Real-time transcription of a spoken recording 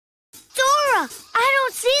Dora, I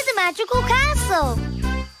don't see the magical castle.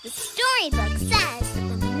 The storybook says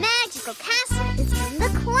that the magical castle is in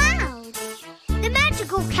the clouds. The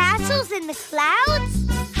magical castle's in the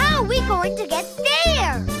clouds? How are we going to get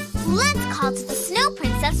there? Let's call to the Snow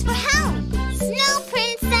Princess for help. Snow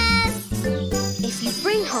Princess! If you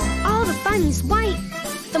bring home all the bunnies white,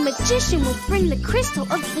 the magician will bring the crystal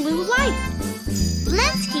of blue light.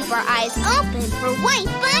 Let's keep our eyes open for white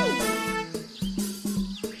bunnies.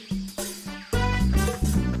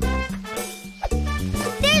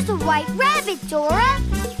 There's a white rabbit, Dora.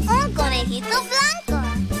 Conejito Blanco.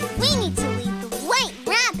 We need to lead the white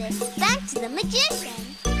rabbit back to the magician.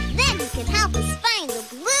 Then he can help us find the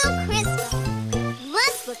blue crystal.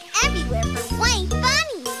 Let's look everywhere for white bunnies.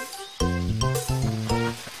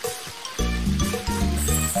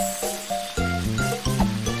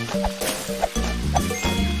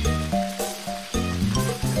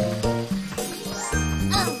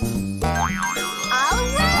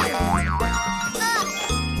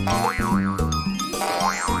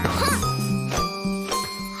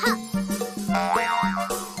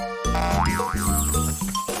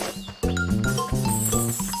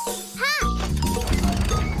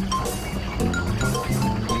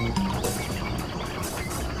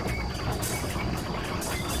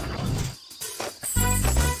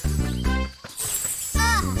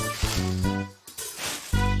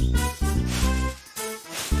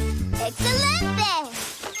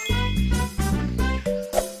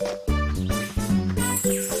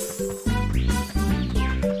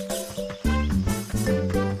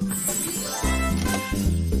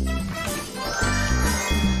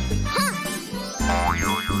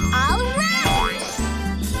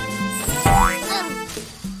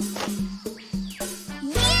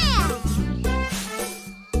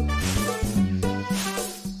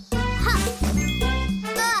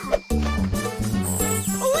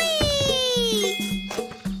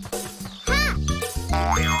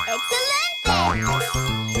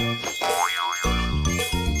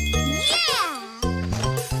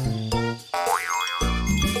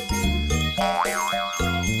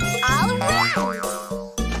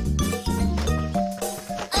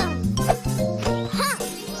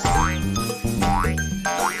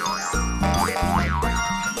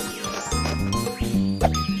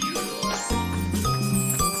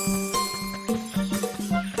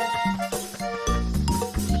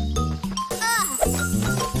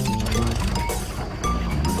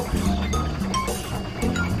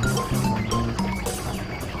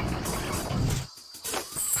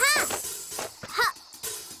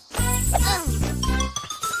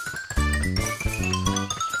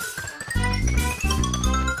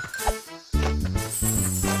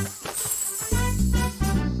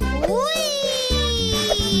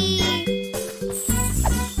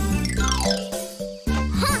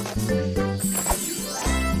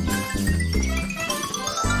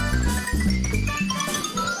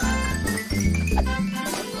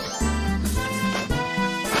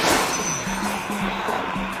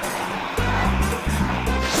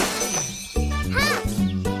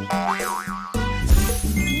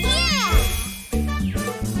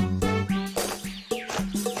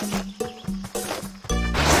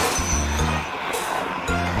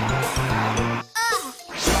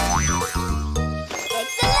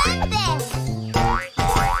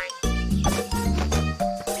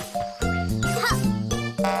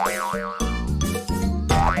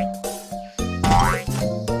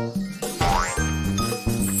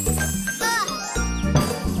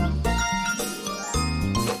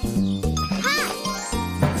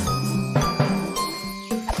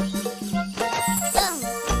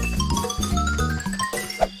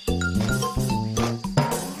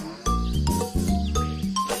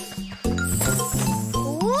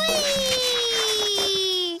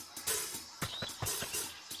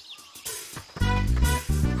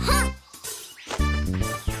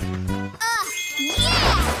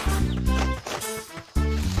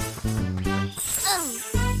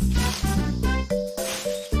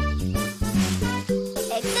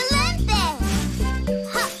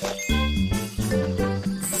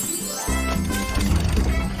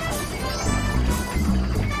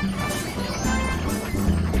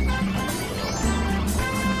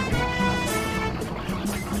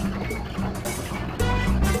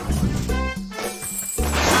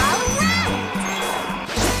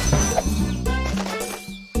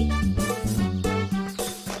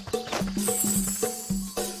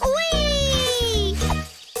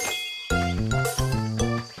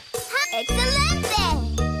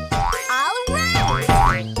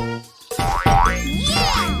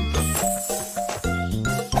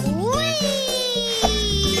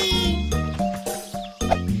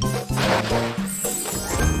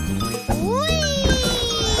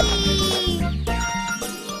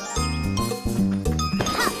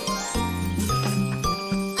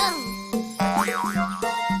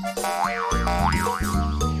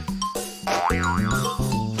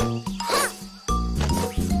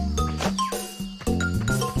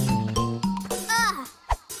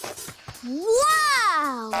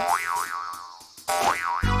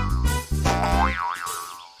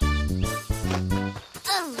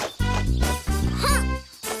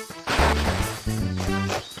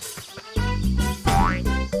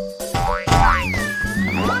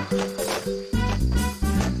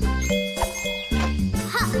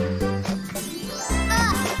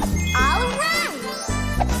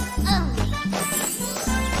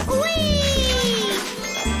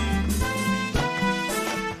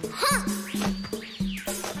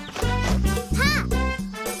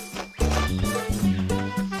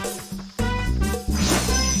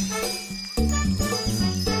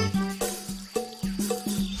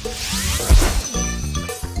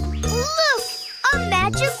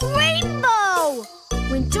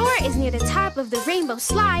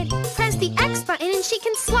 slide, press the X button and she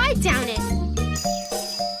can slide down it.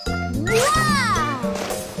 Wow!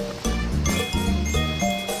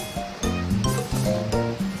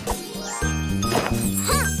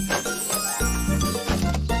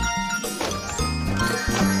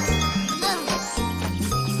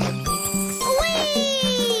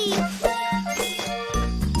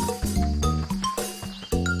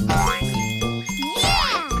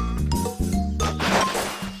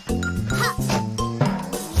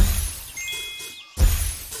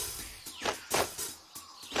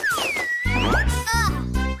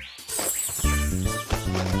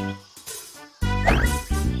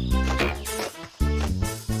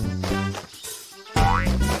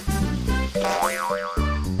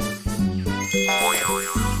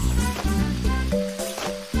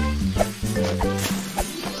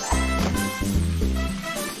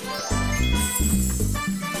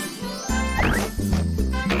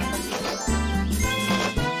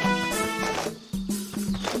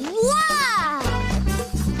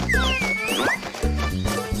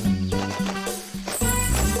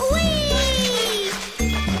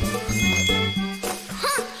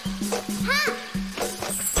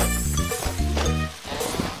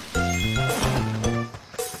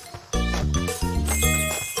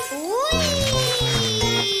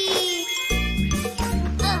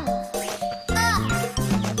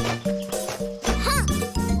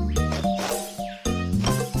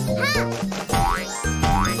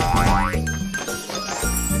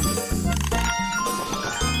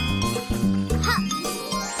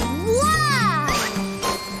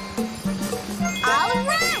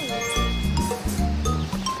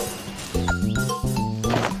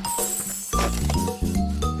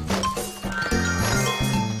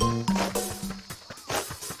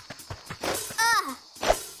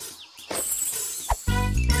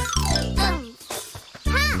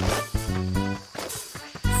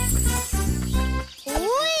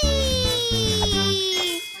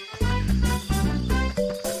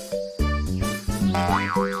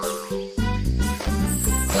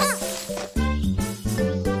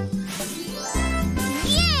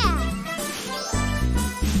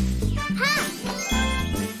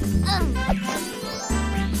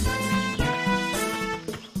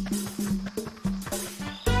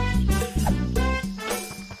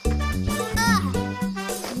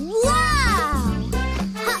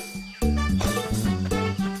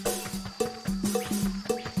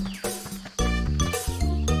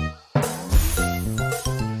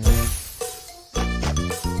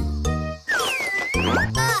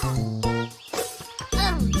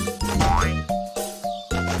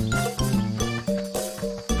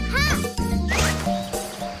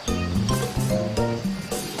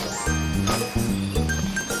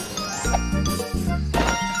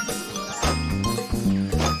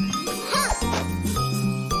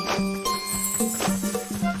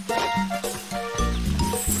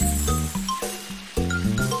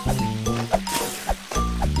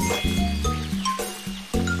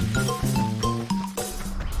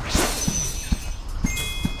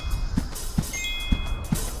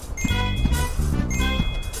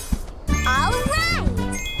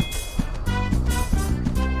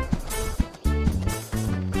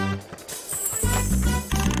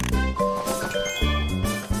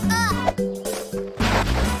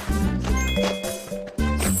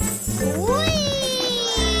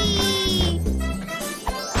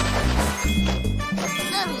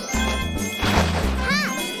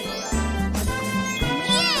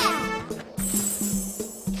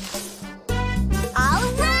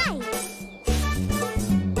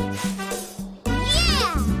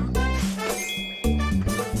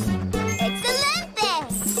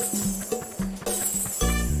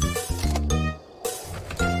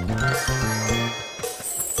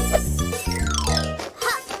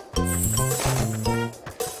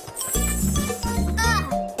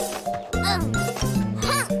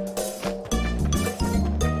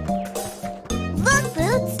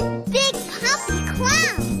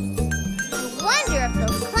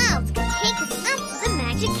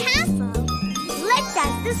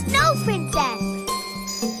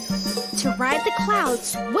 ride the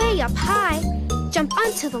clouds way up high. Jump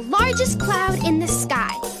onto the largest cloud in the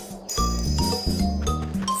sky.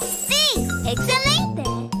 Sí, excelente.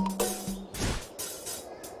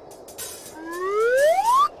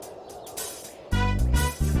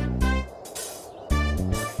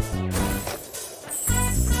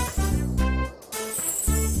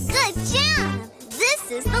 Good job. This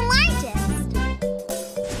is the largest.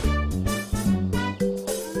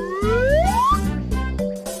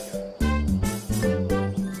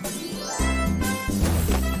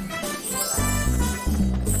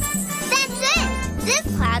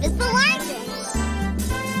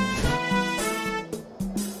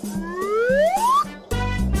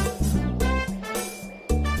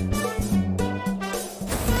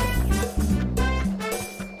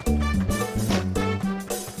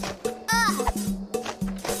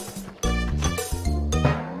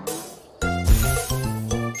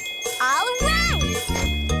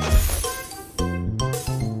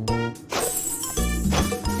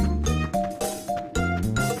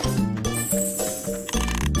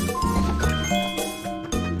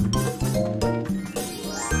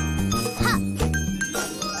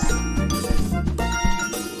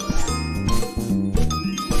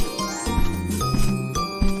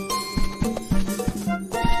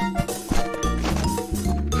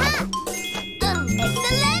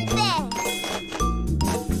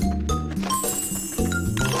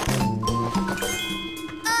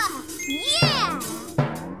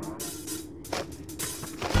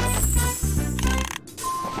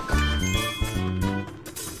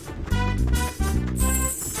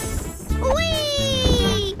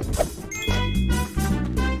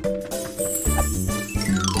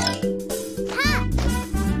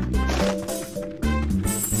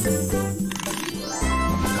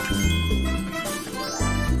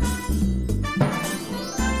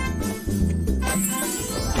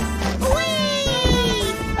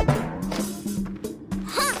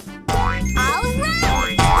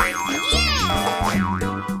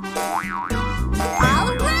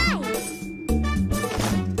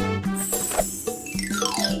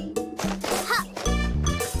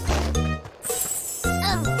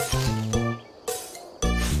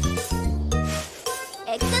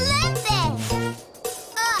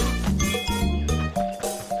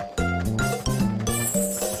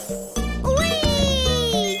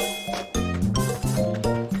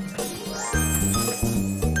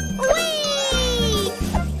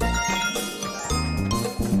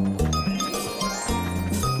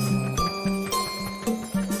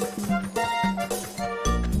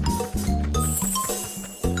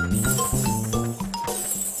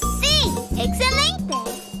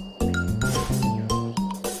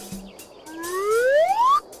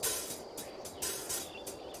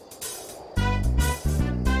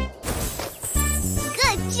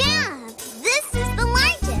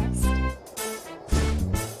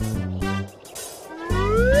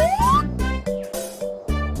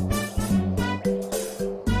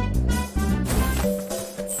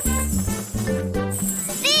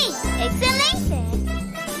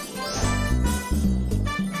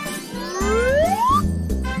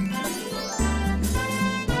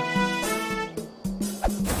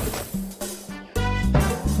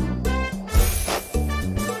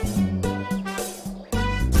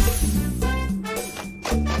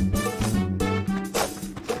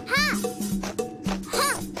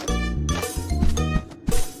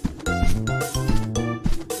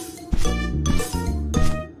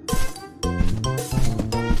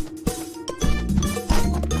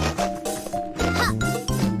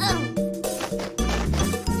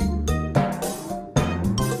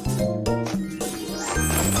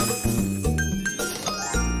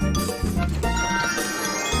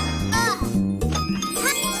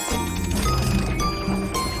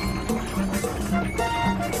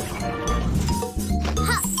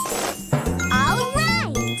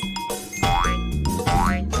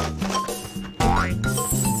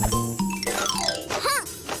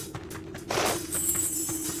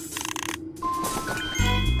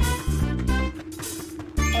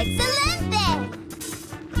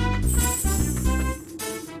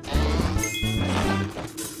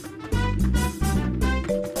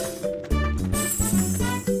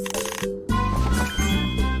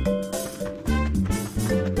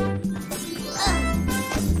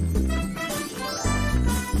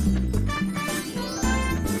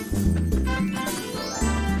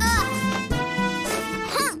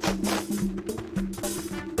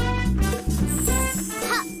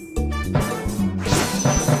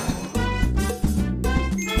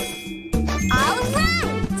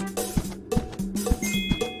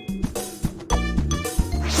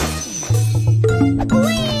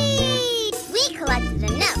 Whee! We collected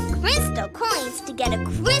enough crystal coins to get a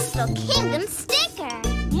Crystal Kingdom sticker.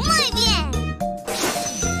 Muy bien!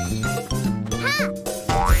 ¡Ha!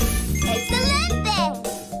 ¡Excelente!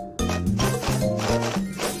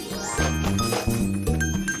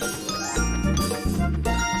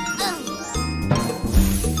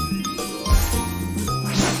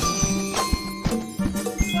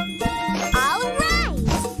 All right!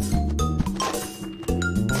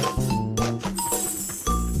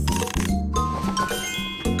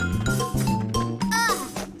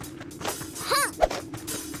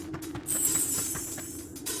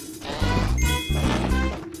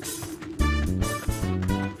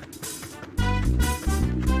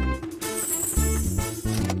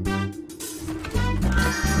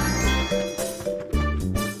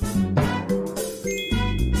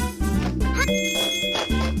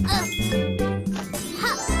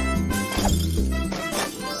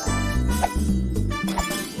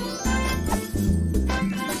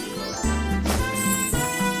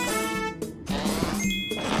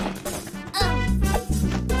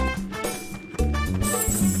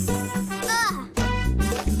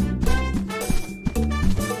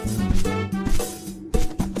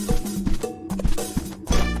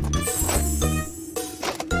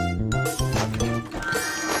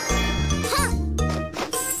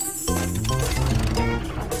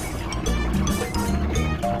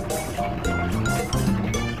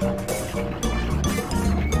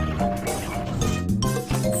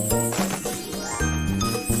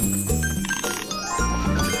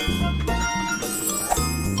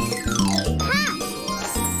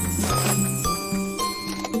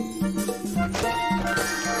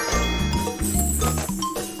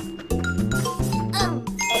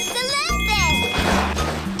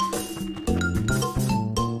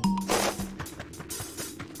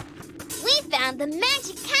 The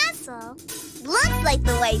magic castle. Looks like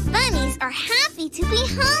the white bunnies are happy to be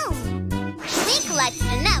home. We collected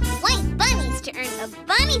enough white bunnies to earn a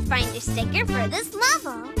Bunny Finder sticker for this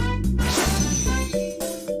level.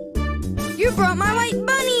 You brought my white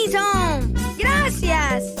bunnies home!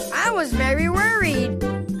 Gracias! I was very worried.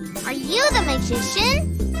 Are you the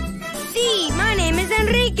magician? Sí, my name is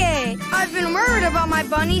Enrique. I've been worried about my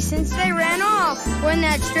bunnies since they ran off when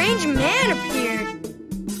that strange man appeared.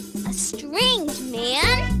 Strange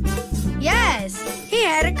man? Yes, he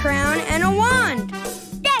had a crown and a wand.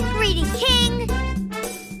 That greedy king!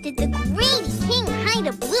 Did the greedy king hide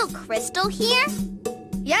a blue crystal here?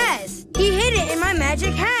 Yes, he hid it in my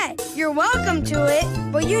magic hat. You're welcome to it,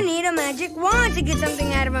 but you need a magic wand to get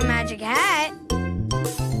something out of a magic hat.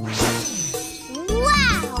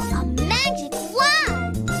 Wow, a magic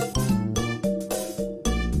wand!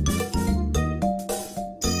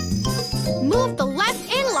 Move the left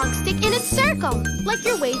analog stick in a circle, like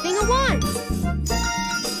you're waving a wand.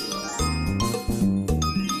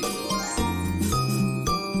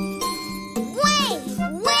 Wave,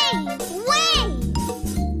 wave, wave!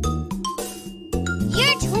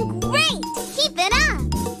 You're doing great! Keep it up!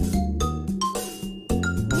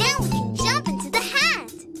 Now we can jump into the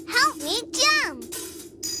hat. Help me jump!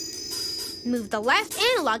 Move the left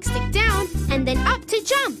analog stick down and then up to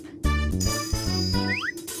jump.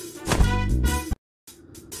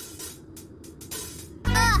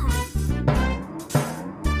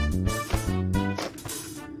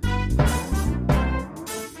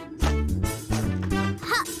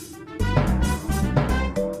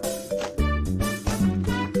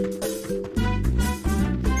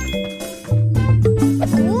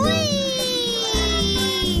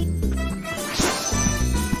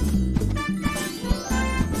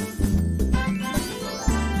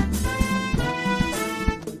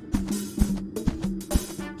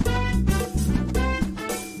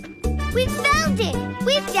 We found it!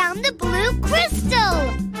 We found the blue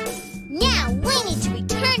crystal! Now we need to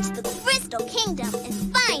return to the Crystal Kingdom and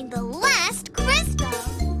find the last crystal.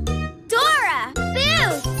 Dora,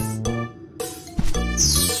 Boots!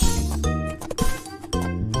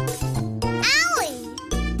 Allie!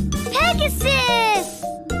 Pegasus!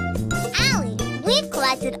 Allie, we've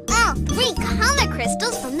collected all 3 color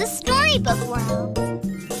crystals from the storybook world.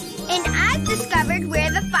 And I've discovered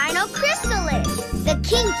where the final crystal is. The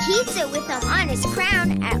king keeps it with him on his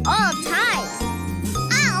crown at all times.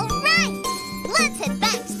 All right! Let's head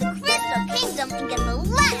back to the Crystal Kingdom and get the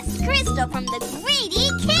last crystal from the greedy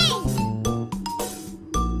king.